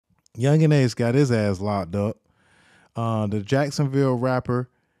Yungeen Ace got his ass locked up. The Jacksonville rapper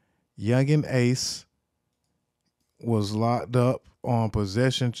Yungeen Ace was locked up on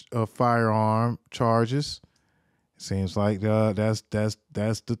possession of firearm charges. Seems like that's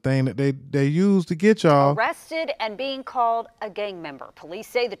the thing that they use to get y'all. Arrested and being called a gang member. Police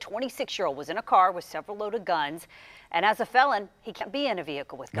say the 26-year-old was in a car with several loaded guns, and as a felon, he can't be in a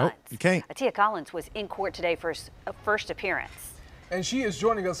vehicle with guns. Nope, you can't. Atia Collins was in court today for his first appearance. And she is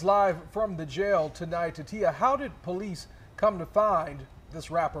joining us live from the jail tonight. Atia, how did police come to find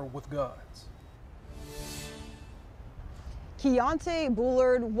this rapper with guns? Keontae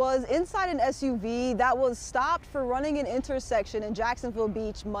Bullard was inside an SUV that was stopped for running an intersection in Jacksonville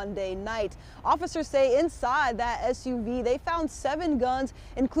Beach Monday night. Officers say inside that SUV they found 7 guns,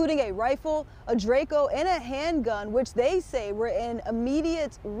 including a rifle, a Draco, and a handgun, which they say were in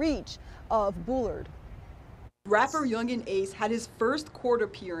immediate reach of Bullard. Rapper Yungeen Ace had his first court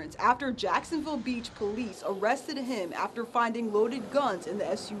appearance after Jacksonville Beach police arrested him after finding loaded guns in the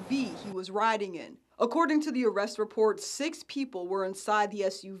SUV he was riding in. According to the arrest report, 6 people were inside the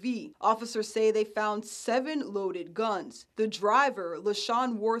SUV. Officers say they found 7 loaded guns. The driver,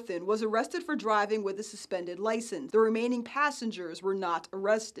 LaShawn Worthen, was arrested for driving with a suspended license. The remaining passengers were not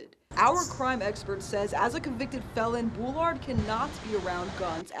arrested. Our crime expert says as a convicted felon, Bullard cannot be around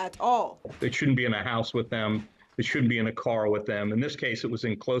guns at all. They shouldn't be in a house with them. They shouldn't be in a car with them. In this case, it was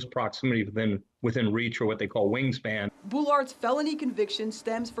in close proximity within reach, or what they call wingspan. Bullard's felony conviction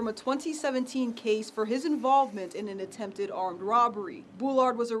stems from a 2017 case for his involvement in an attempted armed robbery.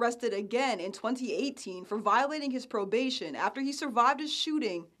 Bullard was arrested again in 2018 for violating his probation after he survived a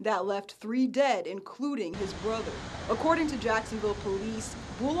shooting that left 3 dead, including his brother. According to Jacksonville police,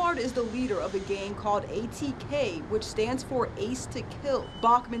 Bullard is the leader of a gang called ATK, which stands for Ace to Kill.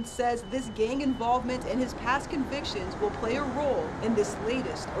 Bachman says this gang involvement and his past convictions will play a role in this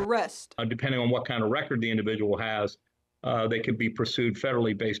latest arrest. Depending on what kind of record the individual has, they could be pursued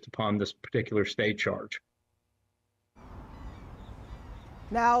federally based upon this particular state charge.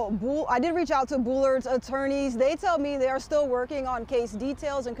 Now, I did reach out to Bullard's attorneys. They tell me they are still working on case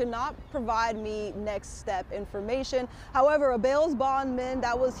details and could not provide me next step information. However, a bail bondman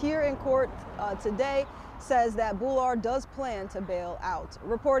that was here in court today says that Bullard does plan to bail out.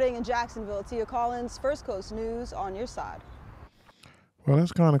 Reporting in Jacksonville, Atia Collins, First Coast News, on your side. Well,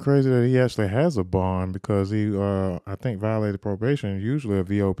 that's kind of crazy that he actually has a bond, because he, I think, violated probation. Usually a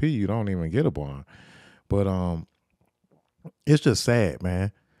VOP, you don't even get a bond. But it's just sad,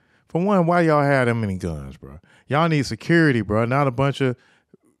 man. For one, why y'all have that many guns, bro? Y'all need security, bro. Not a bunch of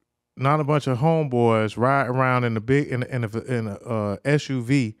homeboys ride around in a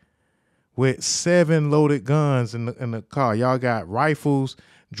SUV with 7 loaded guns in the car. Y'all got rifles,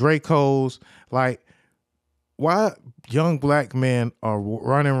 Dracos. Like, why young black men are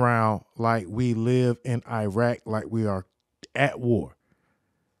running around like we live in Iraq, like we are at war?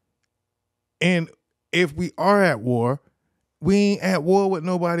 And if we are at war, we ain't at war with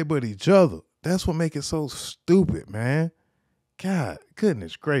nobody but each other. That's what makes it so stupid, man. God,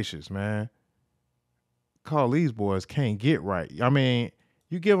 goodness gracious, man. Call these boys can't get right. I mean,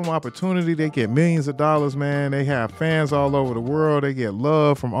 you give them opportunity, they get millions of dollars, man. They have fans all over the world. They get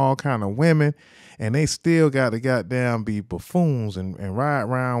love from all kind of women, and they still got to goddamn be buffoons and ride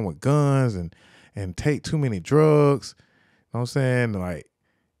around with guns and take too many drugs. You know what I'm saying? Like,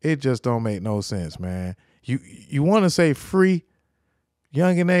 it just don't make no sense, man. You want to say free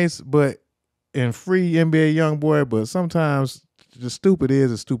Yungeen Ace, but and free NBA Youngboy, but sometimes the stupid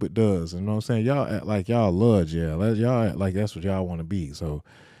is, the stupid does. You know what I'm saying? Y'all act like y'all love jail. Y'all act like that's what y'all want to be. So,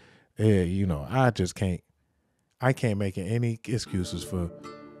 yeah, you know, I can't make any excuses for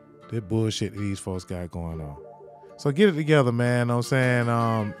the bullshit that these folks got going on. So get it together, man. You know what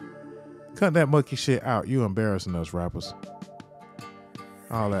I'm saying? Cut that monkey shit out. You embarrassing us, rappers.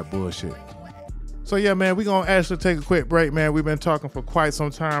 All that bullshit. So yeah, man, we're gonna actually take a quick break, man. We've been talking for quite some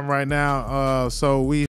time right now. So we